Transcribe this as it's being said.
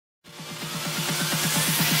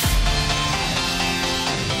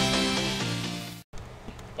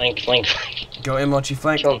Flank. Go MLG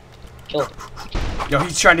flank. Kill him. Yo,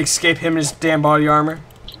 he's trying to escape him in his damn body armor.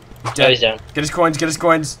 He's dead. Oh, he's down. Get his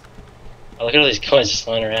coins. Oh, look at all these coins just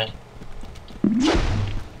lying around.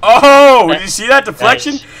 Oh, did you see that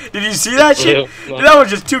deflection? Nice. Did you see that shit? Blue. Dude, that was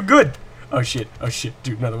just too good. Oh shit.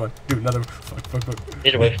 Dude, another one. Fuck.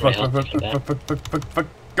 Get away from my Fuck.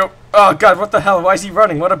 Go. Oh god, what the hell? Why is he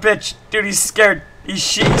running? What a bitch. Dude, he's scared. He's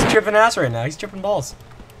tripping ass right now. He's tripping balls.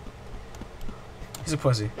 He's a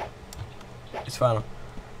pussy. It's final.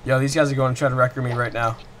 Yo, these guys are going to try to wrecker me right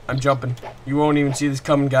now. I'm jumping. You won't even see this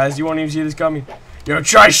coming, guys. You won't even see this coming. Yo,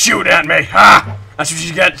 try shooting at me. Ha! That's what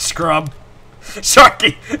you get, scrub.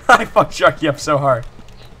 Sharky! I fucked Sharky up so hard.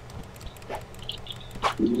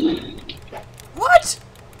 What?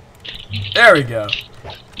 There we go.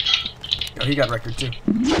 Yo, he got record too.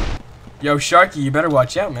 Yo, Sharky, you better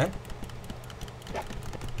watch out, man.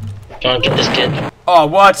 Come on, get this kid. Oh,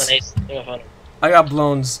 what? Him. I got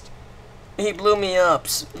blown. He blew me up.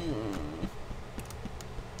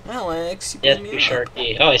 Alex, Yeah, too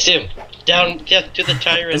Sharky. Oh, I see him. Down, get to the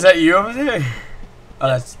tyrant. Is that you over there? Oh,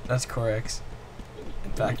 that's Corex.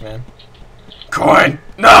 In fact, man. Coin!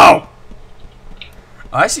 No!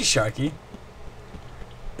 Oh, I see Sharky.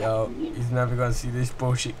 Yo, he's never gonna see this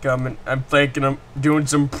bullshit coming. I'm flanking him, doing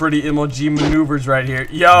some pretty MLG maneuvers right here.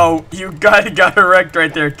 Yo, you got wrecked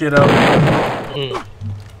right there, kiddo.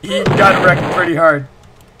 He got wrecked pretty hard.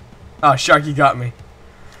 Oh, Sharky got me.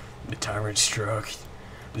 The tyrant struck.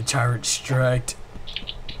 The tyrant striked.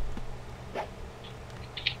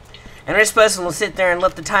 And this person will sit there and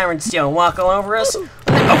let the tyrant steal and walk all over us?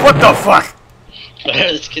 Oh, what the fuck?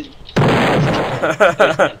 This kid.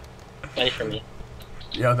 Fight for me.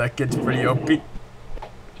 Yo, that kid's pretty OP.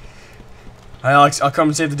 Hi, Alex. I'll come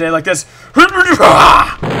and save the day like this.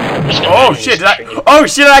 Oh shit! I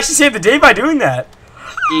actually saved the day by doing that.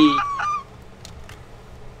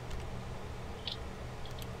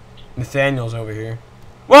 Nathaniel's over here.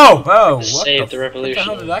 Whoa! Whoa! What Save the revolution. Where the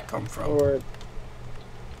hell did that come from?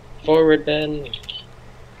 Forward, Ben.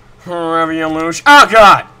 Revolution. Oh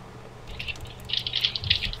god!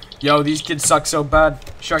 Yo, these kids suck so bad.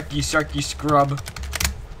 Sharky scrub.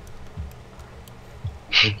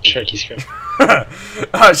 Sharky scrub.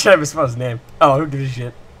 Oh shit! I misspelled his name. Oh, who gives a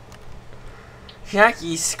shit?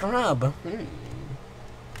 Sharky scrub.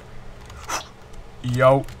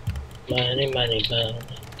 Yo. Money.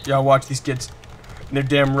 Yo, watch these kids. And their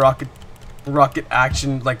damn rocket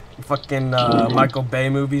action, like fucking Michael Bay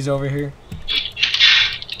movies over here.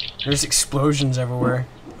 There's explosions everywhere.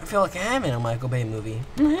 I feel like I'm in a Michael Bay movie.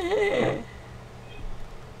 I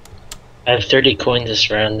have 30 coins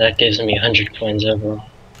this round. That gives me 100 coins overall.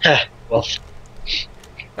 Ha! Well.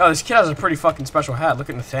 Oh, this kid has a pretty fucking special hat. Look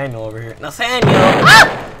at Nathaniel over here. Nathaniel!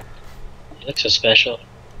 Ah! He looks so special.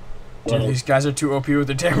 Dude, these guys are too OP with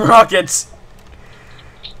their damn rockets.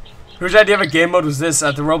 Whose idea of a game mode was this?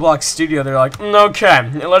 At the Roblox studio, they're like, okay,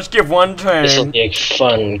 let's give one team. This will be a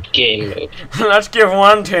fun game mode. Let's give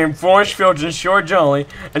one team force fields and short jolly,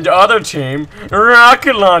 and the other team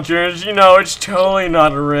rocket launchers. You know, it's totally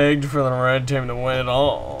not rigged for the red team to win at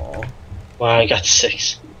all. Wow, I got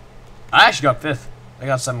 6. I actually got 5th. I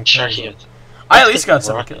got 7 kills. Sharky. I at least got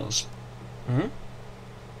 7 kills. Hmm?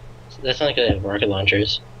 That's not like they have rocket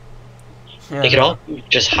launchers. Yeah, They could all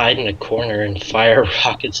just hide in a corner and fire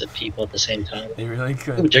rockets at people at the same time. They really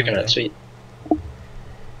could. Ooh, Juggernaut, sweet.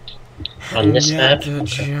 On this map, the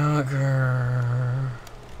Jugger.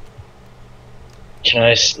 can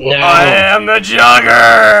I? No, I am the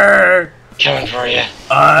Jugger. coming for you.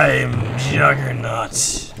 I'm Juggernaut.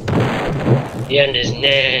 The end is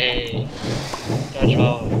nay.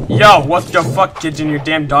 Dodgeball. Yo, what the fuck, kids, in your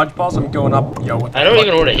damn dodgeballs? I'm going up. Yo, what the I don't fuck?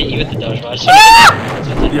 even want to hit you with the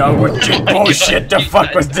dodgeball. Yo, what your bullshit the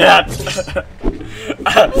fuck was that?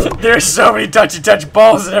 There's so many touch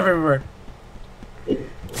balls everywhere.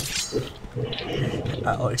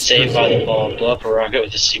 Alex, Saved by the ball. Blow up a rocket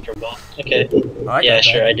with a super ball. Okay. Yeah,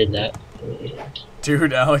 sure, I did that.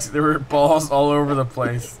 Dude, Alex, there were balls all over the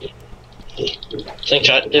place.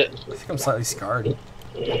 Slingshot, do it. I think I'm slightly scarred.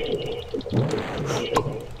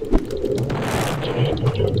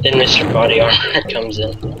 Then Mr. Body Armor comes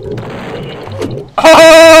in.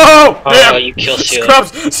 Oh! Oh, you kill steal.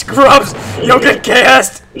 Scrubs! Yo, get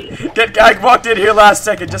gassed! I walked in here last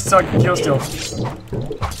second just so I could kill steal.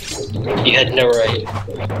 You had no right.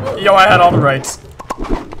 Yo, I had all the rights.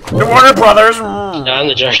 The Warner Brothers! No, I'm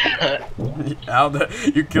the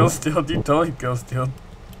Juggernaut. You kill steal, you totally kill steal.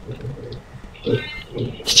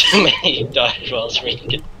 Too many dodgeballs for me to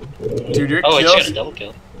get. Dude, your Oh, I kills, just got a double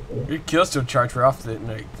kill. your kill steal charge were off the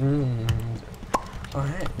night. Oh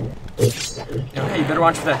hey. Yo, hey, you better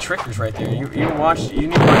watch for that trickers right there. You need to watch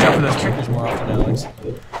out for those trickers more often, Alex.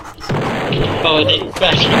 Oh, they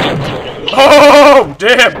back. Oh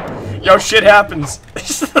damn! Yo, shit happens.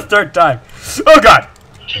 This is the third time. Oh god.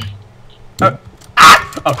 Oh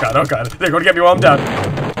god, oh god. They're gonna get me while I'm down.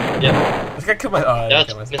 Yeah. This guy killed my. Oh,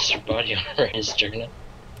 That's Mr. Body Armor in his Juggernaut.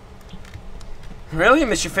 Really,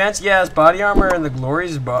 Mr. Fancy? Yeah, his body armor and the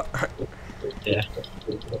glories. Yeah.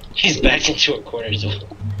 He's backed into a corner, so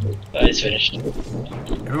he's finished.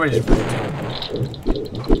 Everybody's.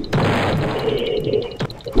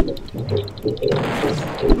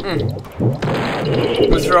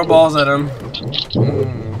 Let's throw balls at him.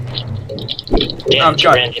 Damn, Oh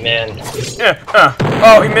god. Randy, man. Yeah.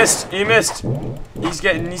 Oh, he missed. He missed. He's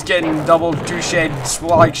getting double touche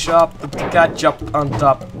like shop with the ketchup on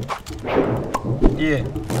top. Yeah.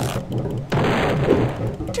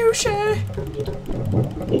 Touche.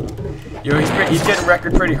 Yo, he's getting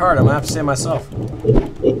record pretty hard. I'm gonna have to say myself.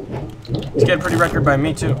 He's getting pretty record by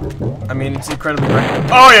me too. I mean, it's incredibly record.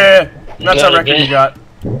 Oh yeah. That's how record you got.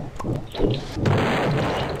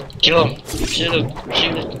 Kill him. Shoot him.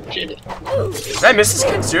 Shoot him. Shoot him. Did I miss this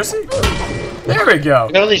kid? Seriously? There we go.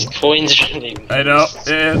 Look at all these coins. I know.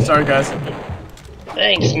 Yeah, sorry guys.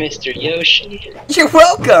 Thanks, Mr. Yoshi. You're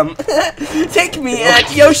welcome. Take me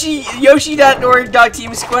at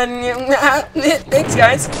yoshi.org.team squad. Thanks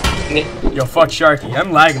guys. Yo, fuck Sharky.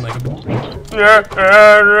 I'm lagging like a...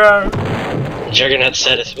 Juggernaut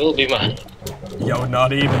status will be mine. Yo,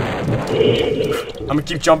 not even. I'm gonna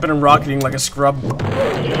keep jumping and rocketing like a scrub. No,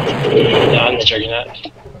 I'm the Juggernaut.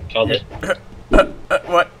 Called it.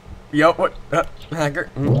 What? Yo, what? Hacker?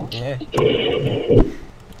 Yeah.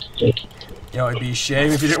 Yo, it'd be a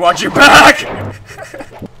shame if you didn't watch your back!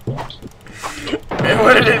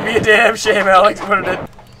 Wouldn't it be a damn shame, Alex? Wouldn't it?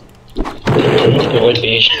 It would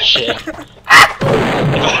be a shame. If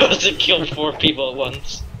I was to kill 4 people at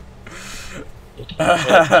once. I'm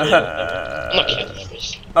not killing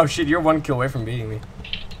numbers. Oh shit, you're 1 kill away from beating me.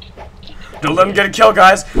 Don't let him get a kill,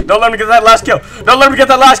 guys! Don't let him get that last kill! Don't let him get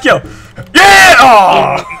that last kill! Yeah!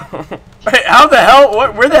 Oh! Wait, how the hell?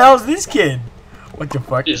 What? Where the hell is this kid? What the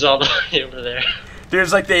fuck? He's all the way over there.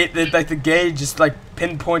 There's like the gauge just like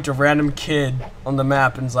pinpoint a random kid on the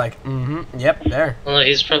map and it's like, yep, there. Well, no,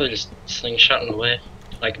 he's probably just slingshotting away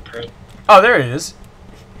like a pro. Oh, there he is.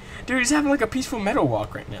 Dude, he's having like a peaceful meadow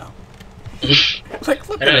walk right now. Like,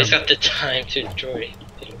 look I know, at he's him. got the time to enjoy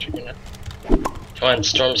being Juggernaut. Come on,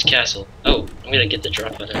 Storm's castle. Oh, I'm gonna get the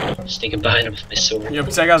drop on him. Sneak up behind him with my sword. Yeah,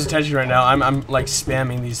 but take out his attention right now. I'm like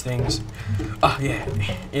spamming these things. Oh yeah,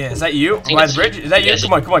 yeah. Is that you? By the bridge? Is that you?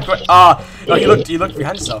 Come on, come on, come on. Ah, oh, he looked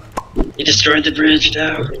behind himself. He destroyed the bridge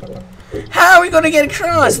now. How are we gonna get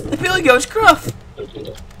across? The Billy Goat's gruff.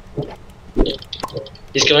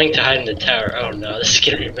 He's going to hide in the tower. Oh no, this is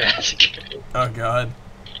gonna be a massacre. Oh god.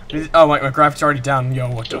 Oh, my graphics already down. Yo,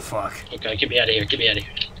 what the fuck? Okay, get me out of here. Get me out of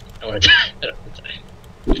here. I wanna die. I don't wanna die.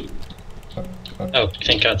 Oh,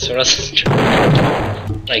 thank God, someone else is trying.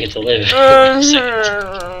 I get to live.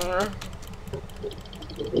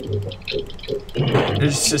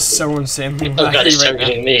 It's just so insanely Oh God, he's right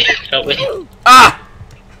targeting me. Help me. Ah!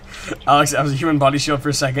 Alex, I was a human body shield for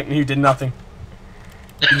a second, and you did nothing.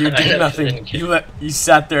 You did nothing. You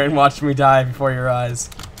sat there and watched me die before your eyes.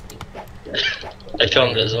 I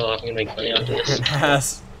filmed it as well. I'm gonna make money off of this.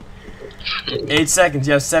 Yes. 8 seconds.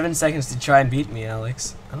 You have 7 seconds to try and beat me,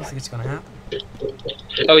 Alex. I don't think it's gonna happen.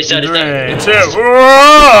 Oh, he's out. 3, 2, 1.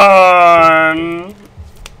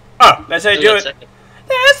 Oh, that's how you do it.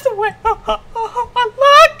 That's the way. I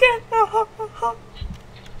like it.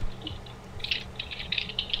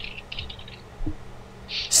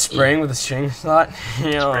 Spraying with a string slot?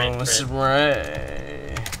 Yo,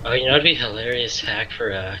 spray. Oh, you know it'd be a hilarious hack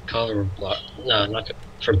for Call of Roblox. No, not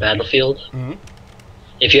for Battlefield. Mm-hmm.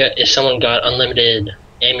 If someone got unlimited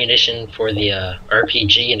ammunition for the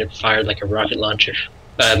RPG and it fired like a rocket launcher,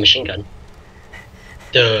 machine gun.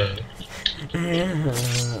 Duh.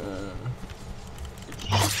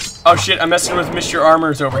 Oh shit! I'm messing with Mr.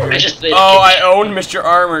 Armors over here. Oh, I own Mr.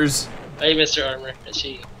 Armors. Hey, Mr. Armor. I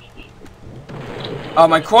see you. Oh,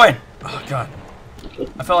 my coin! Oh god.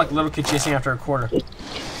 I felt like a little kid chasing after a quarter.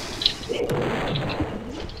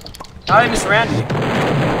 Hi, Miss Randy.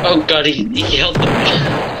 Oh god, he held the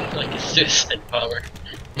like a suicide bomber.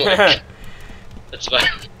 Like, that's fine.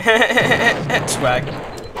 Swag.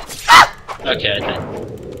 Okay, I did.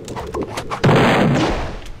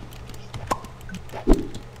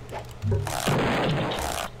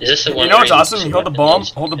 Is this the one? You know what's awesome? You hold the bomb.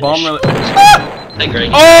 Hold the bomb really. Like right.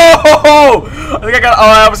 Oh! I think I got. Oh,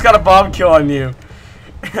 I almost got a bomb kill on you.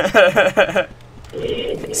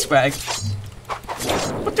 Swag.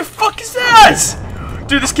 What the fuck is that?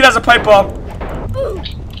 Dude, this kid has a pipe bomb.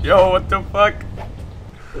 Yo, what the fuck?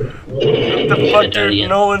 What the fuck, dude?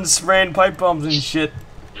 Nolan's spraying pipe bombs and shit.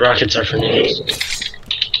 Rockets are for noobs.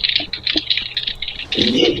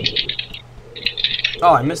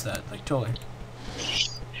 Oh, I missed that. Like, totally.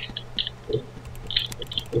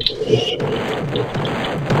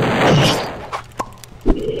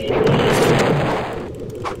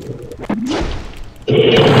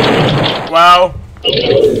 Wow.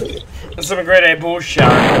 That's some grade A bullshit.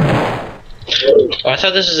 Oh, I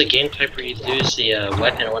thought this was a game type where you lose the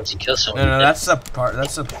weapon once you kill someone. No, that's a part.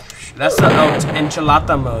 That's the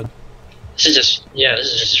enchilada mode. This is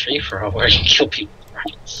just free for all where you can kill people with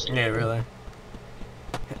rockets. Yeah, really.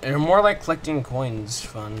 They're more like collecting coins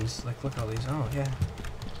funds. Like, look at all these. Oh, yeah.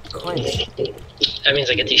 Coins. That means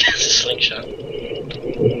I get to use a slingshot.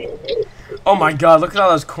 Oh my god, look at all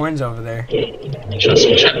those coins over there.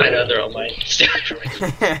 Slingshot, I know they're all mine. Stay away from me.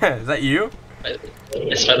 Is that you?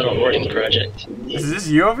 It's my little hoarding project. Is this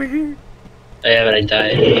you over here? Yeah, but I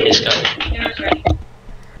died. He's coming.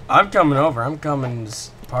 I'm coming over. I'm coming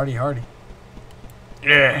party hardy.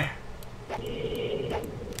 Yeah.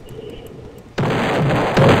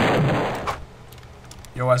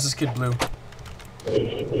 Yo, why's this kid blue?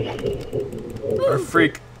 What a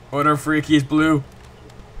freak. What a freak. He's blue.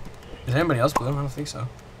 Is anybody else blue? I don't think so.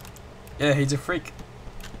 Yeah, he's a freak.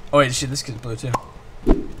 Oh wait, shit, this kid's blue too.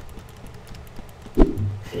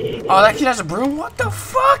 Oh, that kid has a broom? What the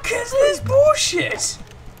fuck is this bullshit?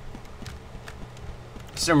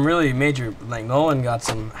 Some really major, like Nolan got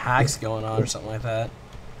some hacks going on or something like that.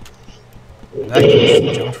 That kid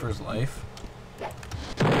just jumped for his life.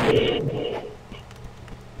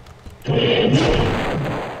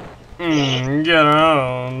 Get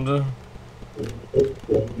around.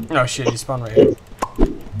 Oh shit, he spawned right here.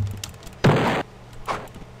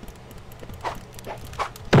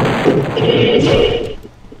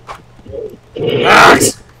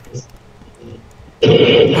 Axe!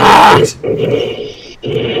 Axe!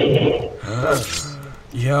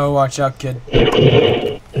 Yo, watch out, kid.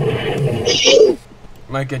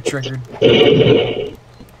 Might get triggered.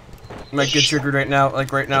 Might get triggered right now,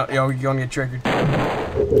 like right now. Yo, you're gonna get triggered.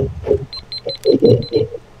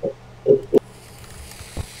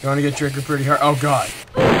 You're gonna get triggered pretty hard. Oh god.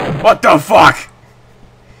 What the fuck?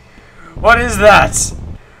 What is that?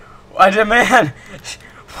 I demand.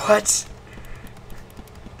 What?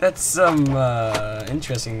 That's some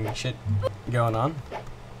interesting shit going on.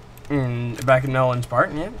 Back in Nolan's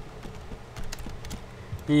part, yeah.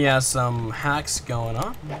 He has some hacks going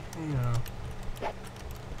on. You know,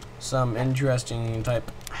 some interesting type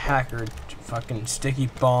hacker fucking sticky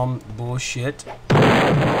bomb bullshit.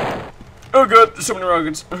 Oh god, there's so many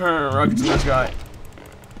rockets. Rockets in the sky.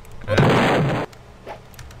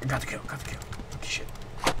 Got the kill, got the kill. Okay, shit.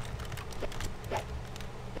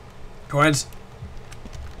 Coins.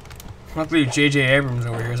 Luckily, J.J. Abrams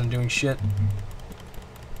over here isn't doing shit.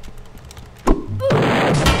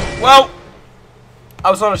 Whoa! I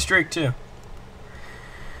was on a streak too.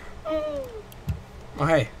 Oh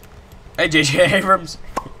hey. Hey J.J. Abrams.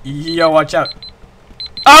 Yo, watch out.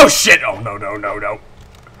 Oh shit! Oh no no no no.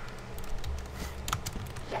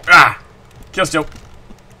 Ah! Kill steal.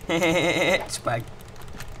 Spag.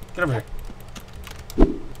 Get over here.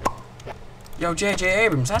 Yo, J.J.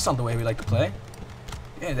 Abrams, that's not the way we like to play.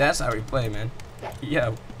 Yeah, that's how we play, man.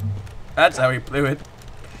 Yo. That's how we play it.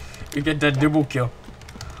 We get that double kill.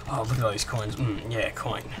 Oh, look at all these coins. Yeah,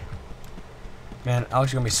 coin. Man,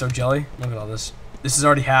 Alex is gonna be so jelly. Look at all this. This is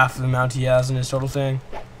already half the amount he has in his total thing.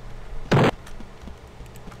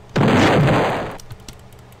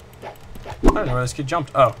 I don't know where this kid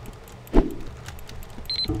jumped. Oh.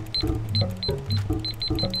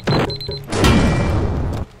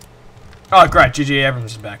 Oh, great. J.J.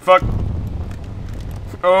 Abrams is back. Fuck.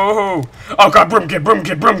 Oh. Oh, God. Broom kid, broom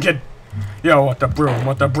kid, broom kid. Yo, what the broom?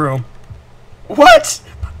 What the broom? What?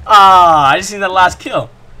 Ah, I just need that last kill.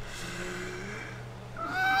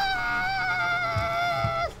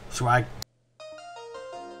 Swag.